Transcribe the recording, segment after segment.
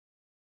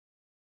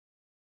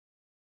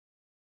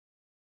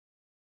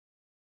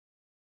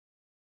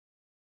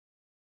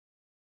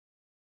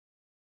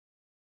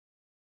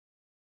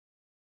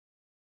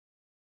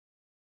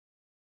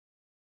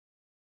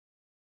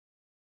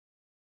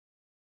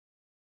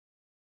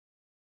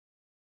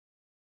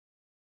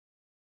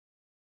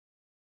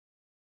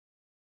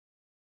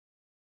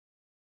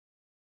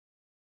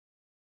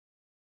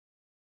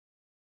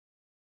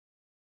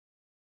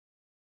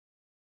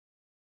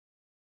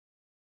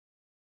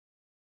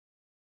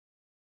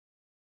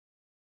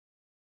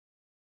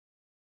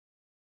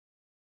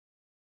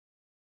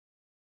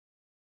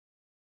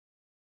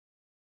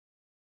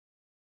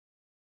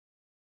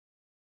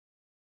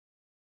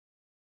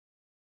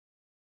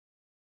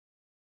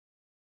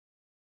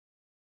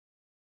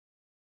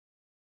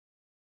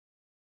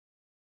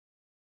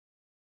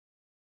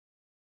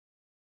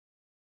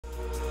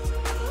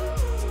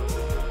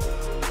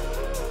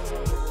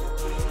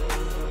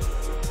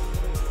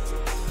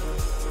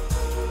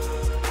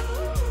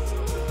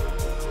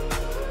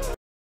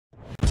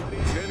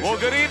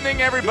good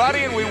evening,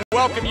 everybody, and we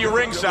welcome you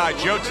ringside.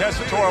 Joe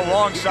Tessitore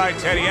alongside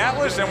Teddy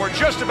Atlas, and we're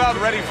just about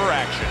ready for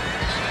action.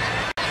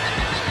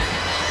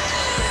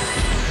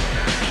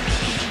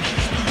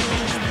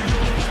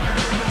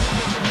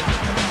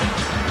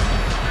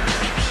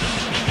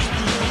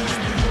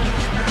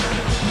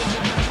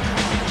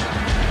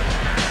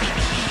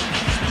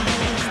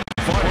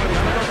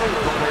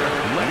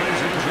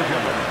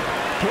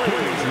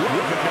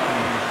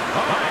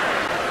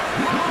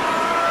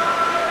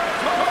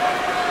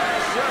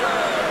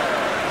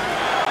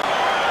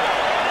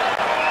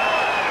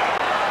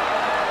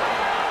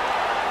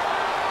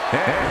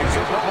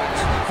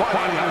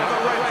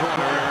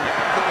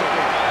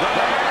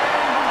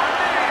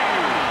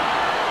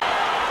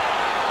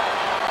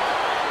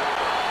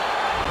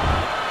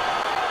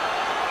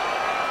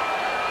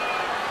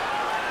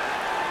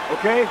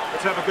 Okay,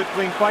 let's have a good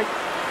clean fight.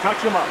 Touch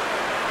him up.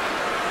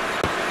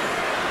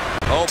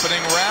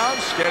 Opening round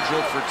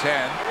scheduled for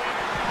 10.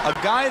 A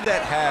guy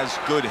that has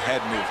good head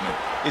movement,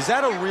 is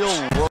that a real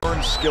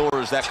learned skill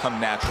or does that come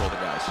natural to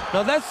guys?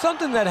 Now that's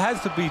something that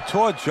has to be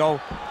taught, Joe.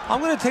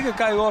 I'm going to take a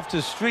guy off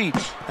the street,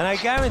 and I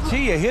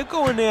guarantee you, he'll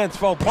go in there and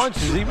throw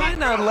punches. He might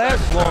not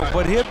last long,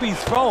 but he'll be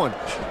throwing.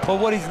 But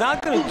what he's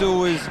not going to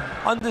do is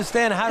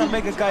understand how to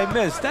make a guy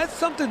miss. That's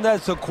something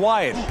that's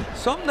acquired,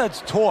 something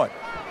that's taught.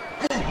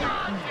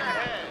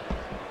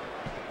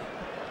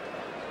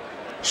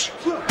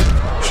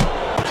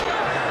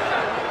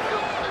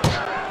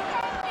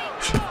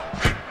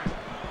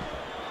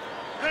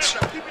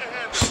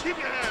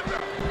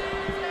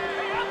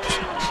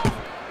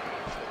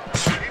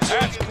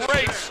 That's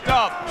great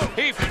stuff.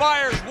 He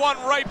fires one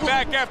right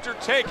back after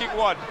taking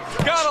one.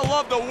 Gotta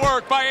love the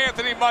work by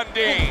Anthony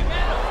Mundine.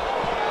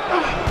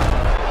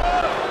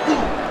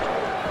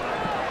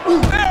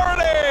 There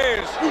it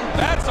is.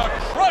 That's a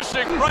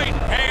crushing right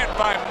hand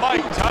by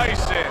Mike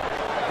Tyson.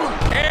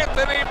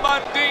 Anthony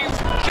Mundine's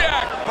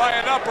jacked by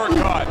an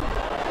uppercut.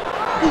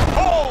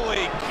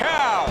 Holy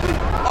cow.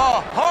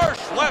 A harsh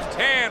left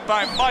hand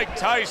by Mike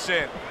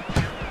Tyson.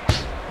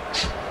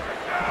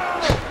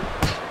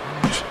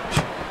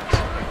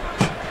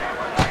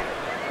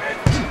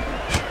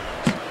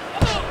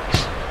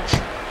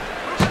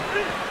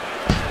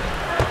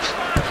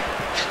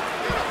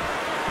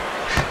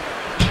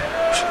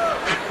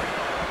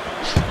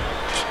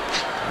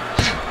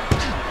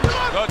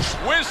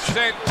 Twists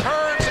and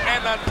turns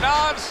and a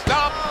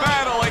non-stop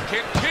battle. It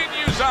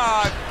continues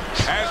on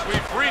as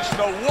we've reached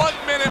the 1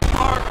 minute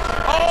mark.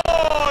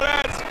 Oh,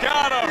 that's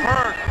gotta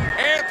hurt.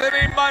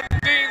 Anthony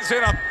Mundine's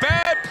in a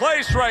bad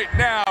place right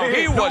now.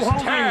 Hey, he was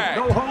holding, tagged.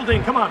 No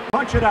holding. Come on,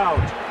 punch it out.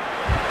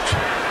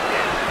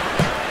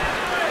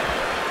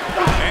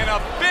 And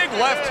a big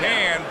left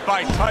hand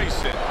by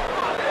Tyson.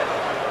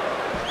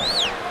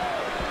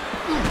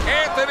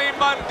 Anthony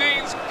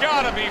Mundine's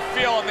gotta be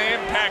feeling the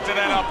impact of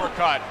that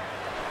uppercut.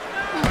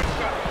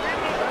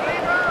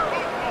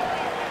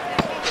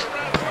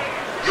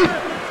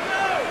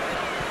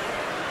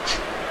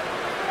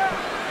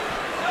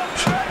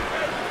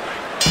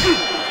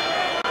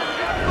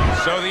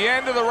 So the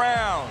end of the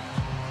round.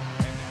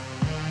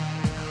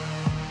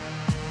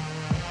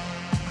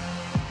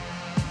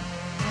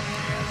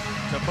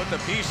 To put the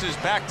pieces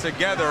back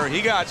together,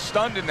 he got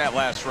stunned in that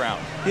last round.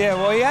 Yeah,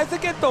 well, he has to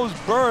get those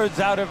birds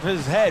out of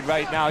his head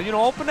right now. You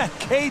know, open that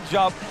cage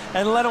up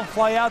and let him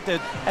fly out there.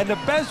 And the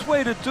best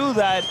way to do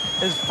that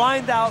is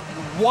find out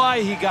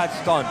why he got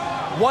stunned.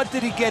 What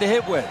did he get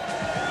hit with?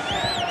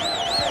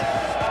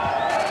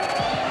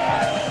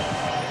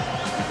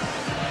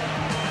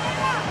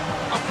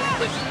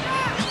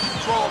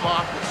 Throw him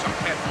off with some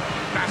head.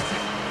 That's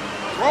it.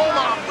 Throw him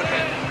off with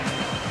head.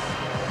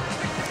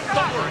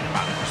 Don't worry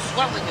about it.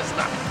 Swelling is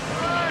nothing.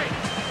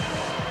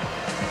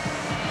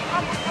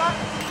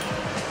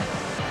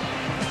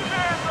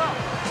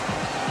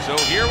 So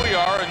here we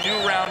are, a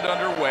new round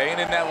underway,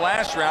 and in that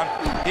last round,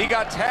 he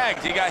got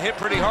tagged. He got hit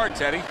pretty hard,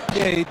 Teddy.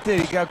 Yeah, he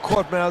did. He got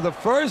caught. Now, the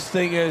first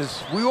thing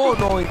is, we all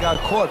know he got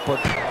caught, but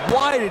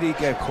why did he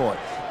get caught?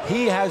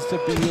 He has to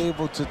be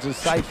able to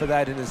decipher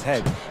that in his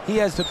head. He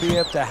has to be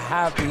able to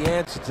have the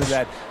answer to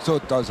that so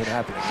it doesn't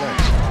happen again.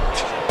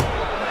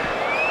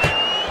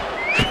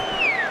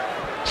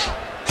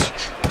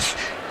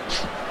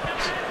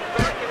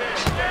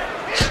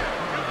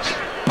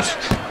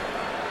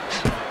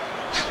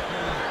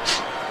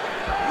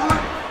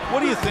 What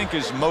do you think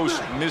is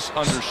most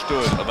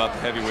misunderstood about the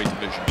heavyweight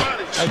division?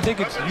 I think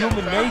it's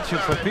human nature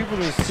for people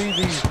to see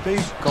these big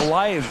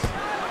Goliaths,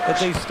 that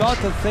they start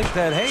to think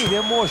that, hey,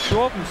 they're more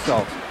sure of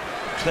themselves,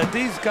 that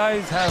these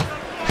guys have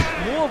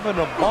more of an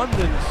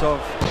abundance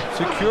of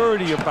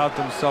security about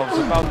themselves,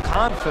 about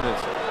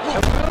confidence.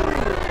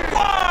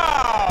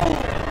 Wow!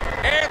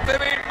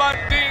 Anthony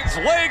Mundine's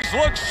legs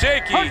look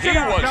shaky. He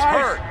was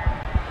hurt.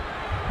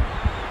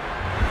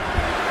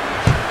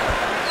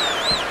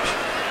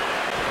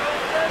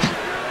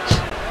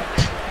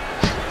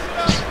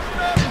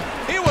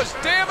 He was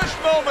damaged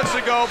moments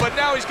ago, but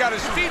now he's got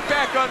his feet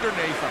back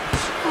underneath him.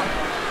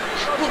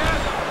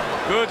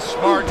 Good,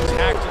 smart,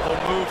 tactical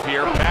move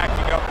here,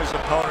 backing up his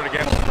opponent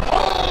against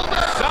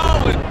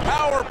solid power.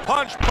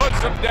 punch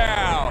puts him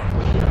down.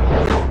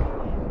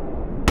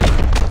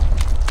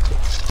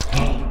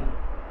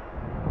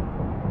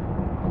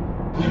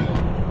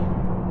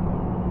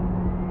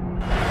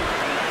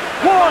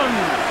 One,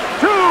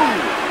 two,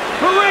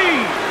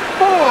 three,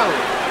 four,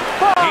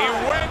 five. He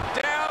went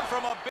down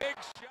from a big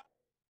shot.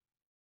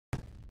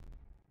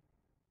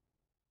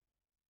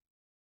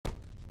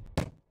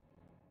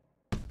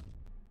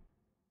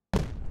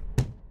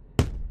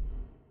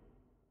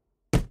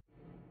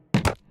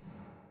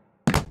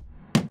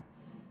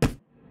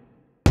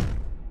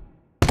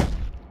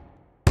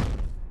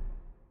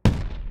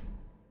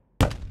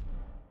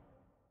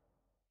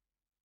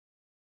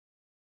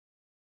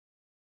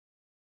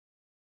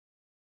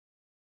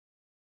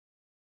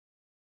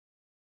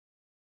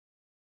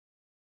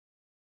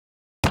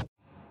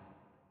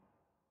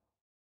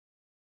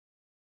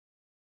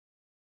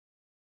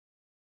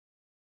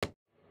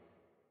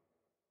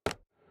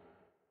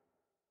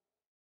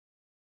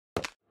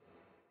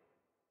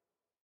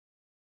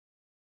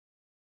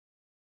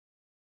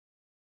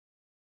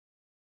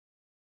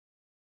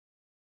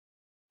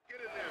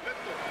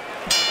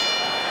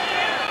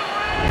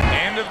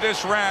 End of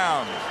this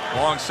round.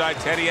 Alongside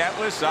Teddy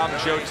Atlas, I'm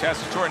Joe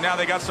Tessitore. Now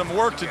they got some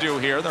work to do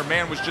here. Their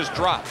man was just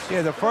dropped.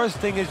 Yeah, the first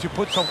thing is you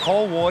put some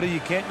cold water. You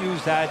can't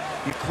use that.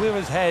 You clear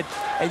his head,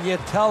 and you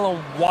tell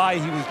him why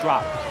he was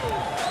dropped.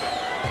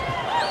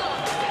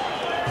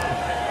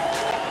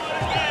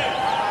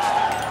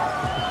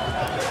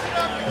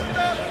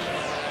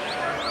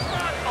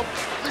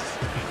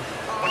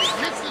 When he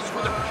misses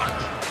with a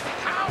punch,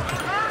 how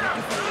on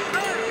earth?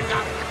 You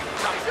got to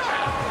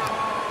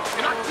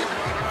You're not giving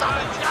me the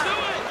double shot.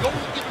 You're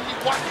only giving me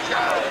one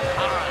shot at a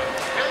time,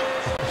 okay?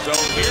 So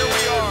here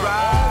we are.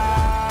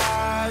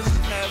 Rise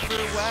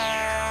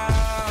everywhere.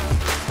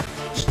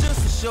 It's just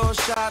a short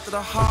shot to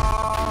the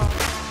heart.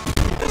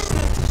 It's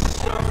just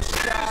a short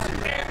shot.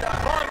 And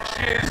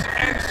punches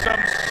and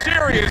some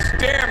serious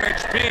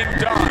damage being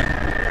done.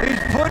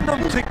 He's putting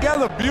them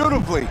together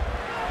beautifully.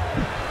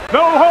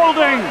 No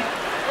holding.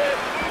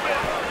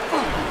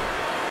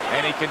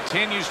 And he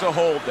continues to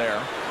hold there.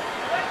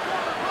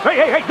 Hey,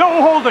 hey, hey,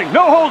 no holding,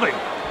 no holding.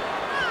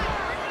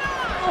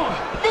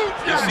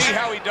 You see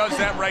how he does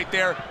that right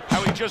there?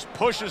 How he just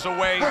pushes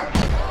away.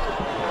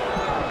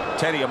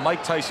 Teddy, a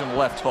Mike Tyson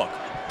left hook.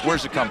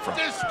 Where's it come from?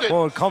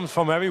 Well, it comes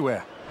from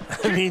everywhere.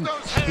 I mean,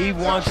 he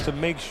wants to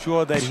make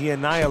sure that he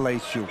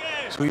annihilates you.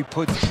 So he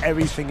puts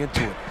everything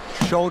into it.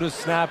 Shoulder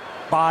snap,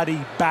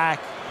 body,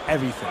 back,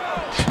 everything.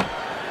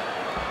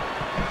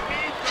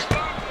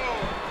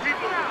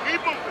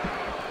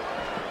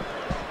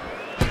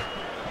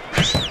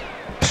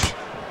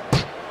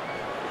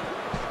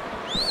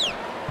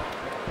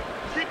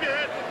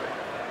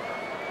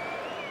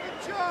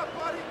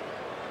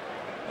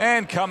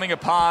 And coming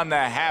upon the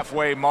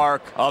halfway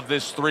mark of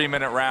this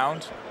 3-minute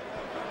round.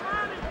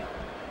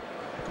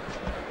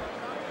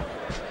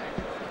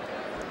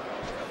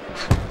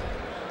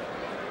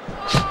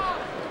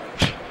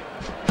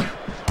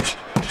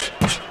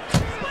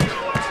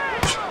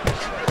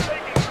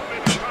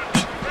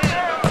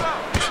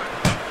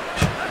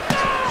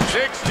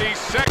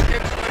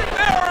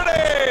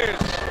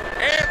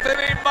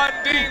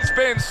 Mundine's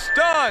been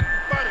stunned.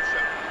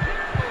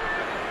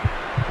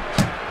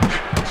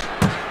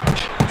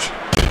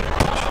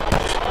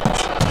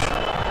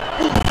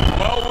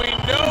 Well, we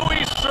know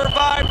he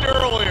survived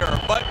earlier,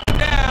 but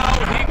now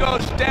he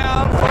goes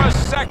down for a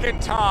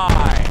second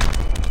time.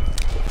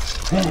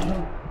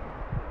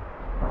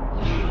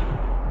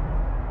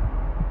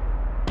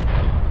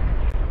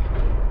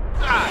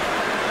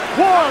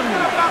 One,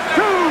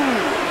 two,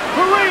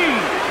 three,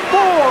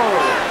 four,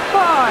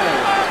 five,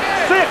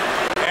 six.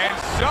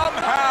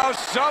 Somehow,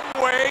 some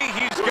way,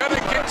 he's going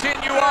to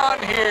continue on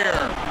here.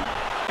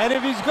 And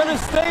if he's going to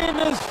stay in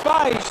this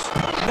fight,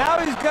 now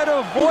he's got to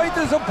avoid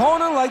his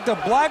opponent like the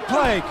Black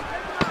Plague.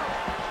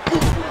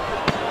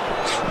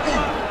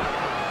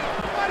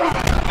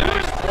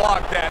 Nice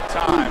block that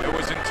time. It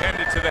was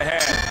intended to the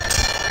head.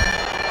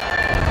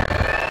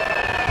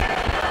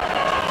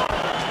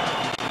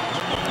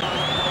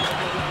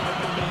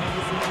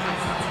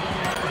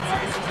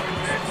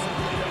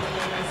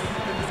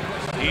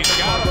 He's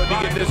got to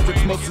the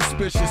district's most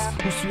suspicious,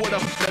 who swore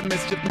up that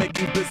mischief,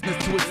 making business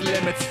to its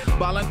limits.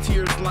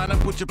 Volunteers line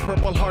up with your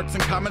purple hearts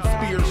and common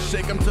spears.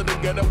 Shake them till the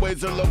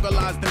getaways are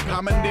localized and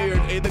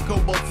commandeered. A the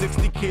Cobalt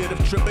 60 kid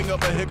of tripping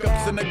over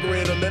hiccups in the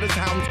grid, or let his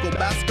hounds go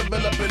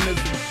Baskerville up in his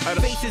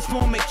faces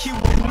form a queue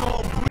and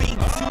all breathe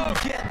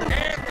together.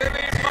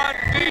 Anthony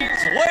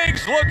Mundine's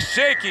legs look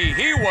shaky.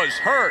 He was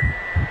hurt.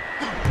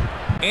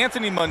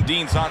 Anthony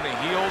Mundine's on the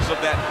heels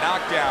of that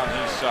knockdown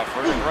he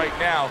suffered, and right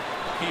now,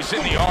 he's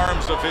in the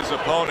arms of his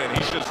opponent.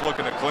 He's just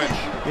looking to clinch.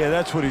 Yeah,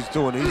 that's what he's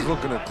doing. He's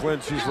looking to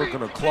clinch. He's looking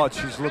to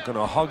clutch. He's looking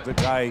to hug the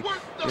guy.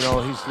 You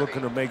know, he's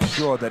looking to make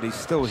sure that he's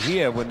still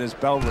here when this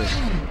bell rings.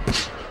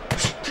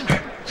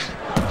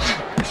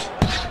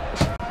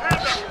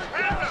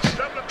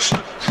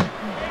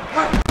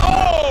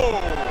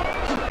 Oh!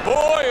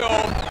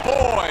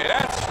 Boy,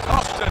 that's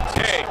tough to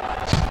take.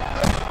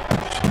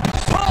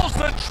 Pulls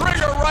the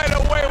trigger right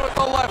away with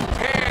the left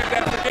hand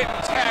after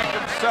getting tagged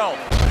himself.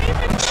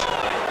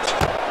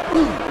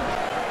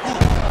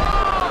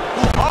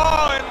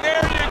 Oh, and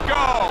there you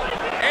go.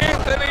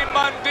 Anthony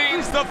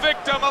Mundine's the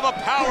victim of a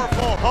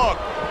powerful hook.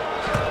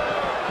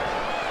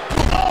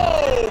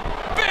 Oh,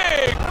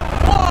 big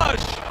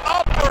flush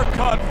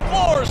uppercut,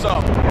 floors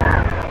him.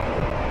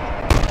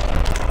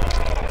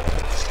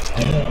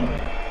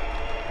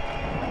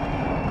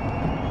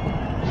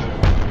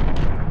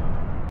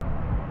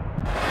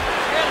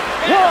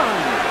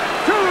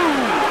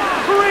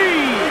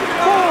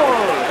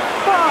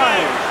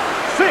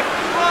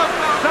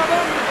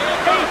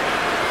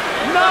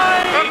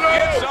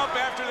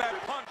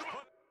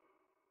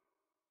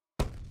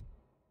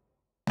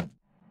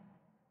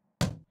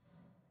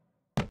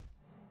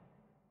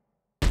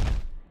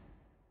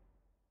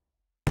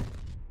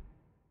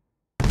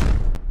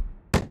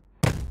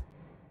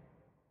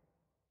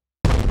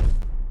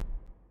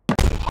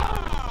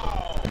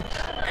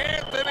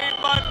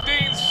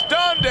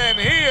 And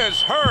he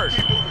is hurt.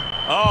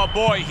 Oh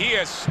boy, he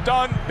is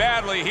stunned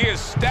badly. He is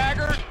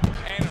staggered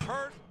and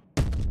hurt.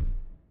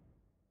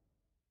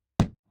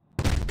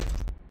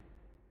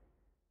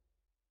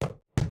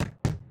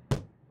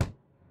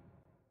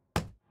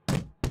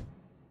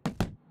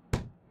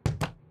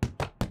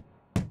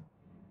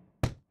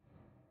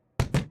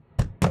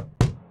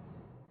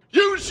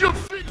 Use your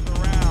feet.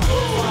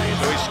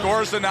 So he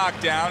scores the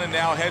knockdown and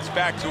now heads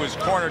back to his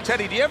corner.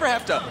 Teddy, do you ever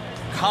have to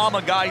calm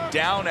a guy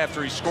down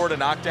after he scored a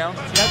knockdown?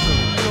 That's a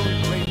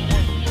really great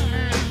point.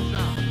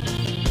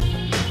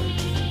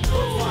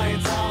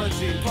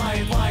 Scientology,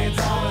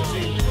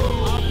 Scientology.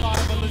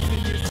 Archivalist in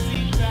your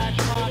seat back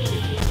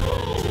pocket.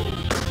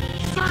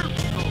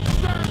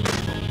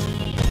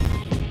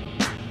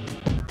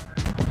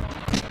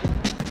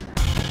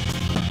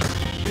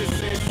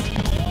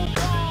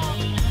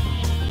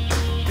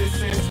 This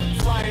is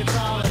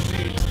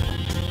Scientology.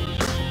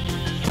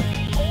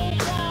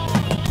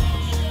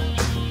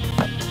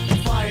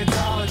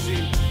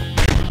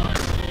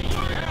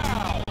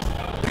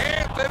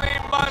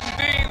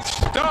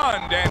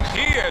 Stunned, and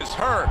he is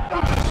hurt.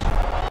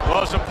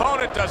 Well, his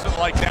opponent doesn't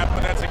like that,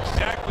 but that's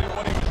exactly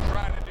what he was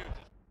trying to do.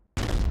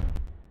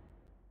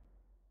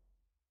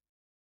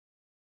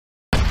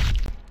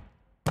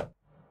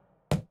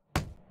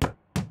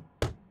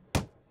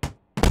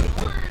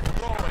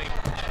 Throwing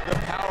the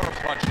power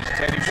punches,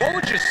 Teddy. What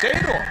would you say to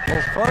him?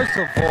 Well, first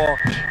of all,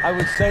 I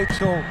would say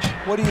to him,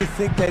 what do you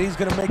think, that he's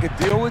going to make a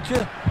deal with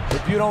you?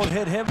 If you don't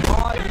hit him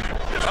hard?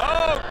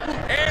 Oh,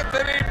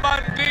 Anthony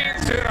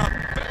Mundine's in a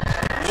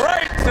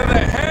right to the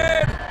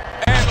head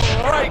and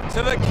right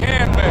to the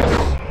canvas.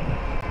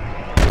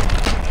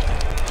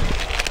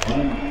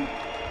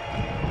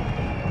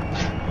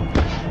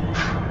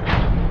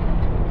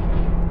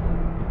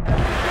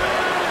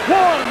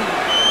 One,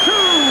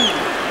 two,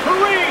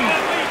 three,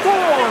 4,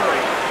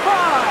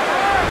 5.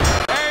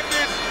 And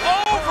it's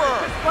over.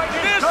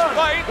 This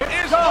fight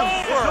is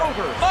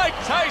over. Mike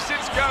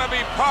Tyson's gonna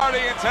be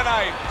partying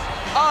tonight.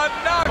 A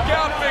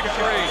knockout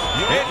victory.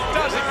 It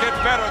doesn't get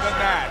better than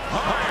that.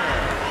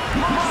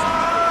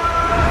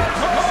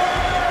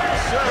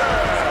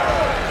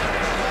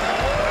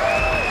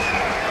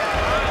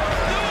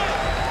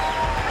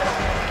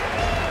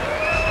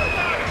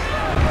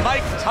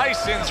 Mike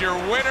Tyson's your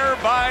winner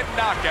by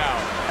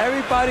knockout.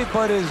 Everybody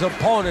but his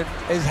opponent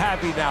is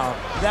happy now.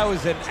 That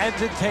was an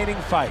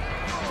entertaining fight.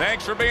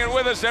 Thanks for being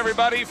with us,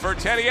 everybody. For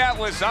Teddy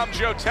Atlas, I'm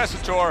Joe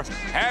Tessitore.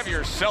 Have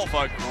yourself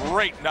a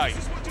great night.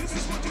 This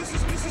is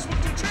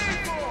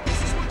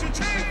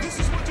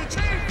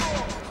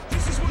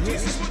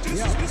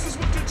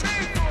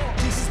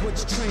what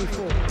you train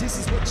for. This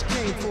is what you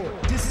came for.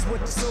 This is what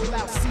you sold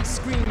out seats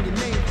scream your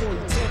name for.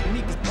 Your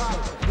technique is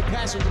polished. Your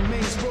passion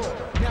remains raw.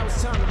 Now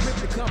it's time to rip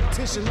the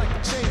competition like a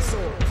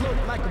chainsaw. Float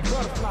like a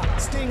butterfly.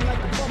 Sting like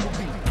a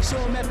bumblebee. Show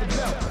him at the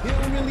belt. You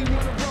don't really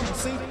want to rumble,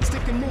 see?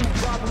 Stick and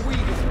move, bob and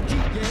weave.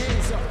 Keep your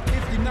hands up.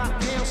 If you're not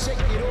down, shake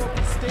it off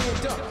and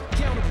stand up.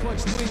 Counter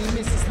punch when he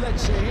misses. Let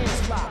your hands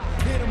fly.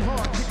 Hit him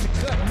hard. Get the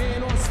cut,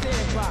 man, on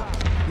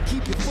standby.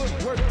 Keep your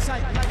footwork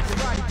tight like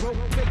karate, bro.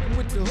 Fake him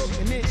with the hook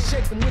and then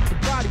shake him with the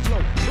body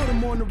blow. Put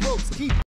him on the ropes, keep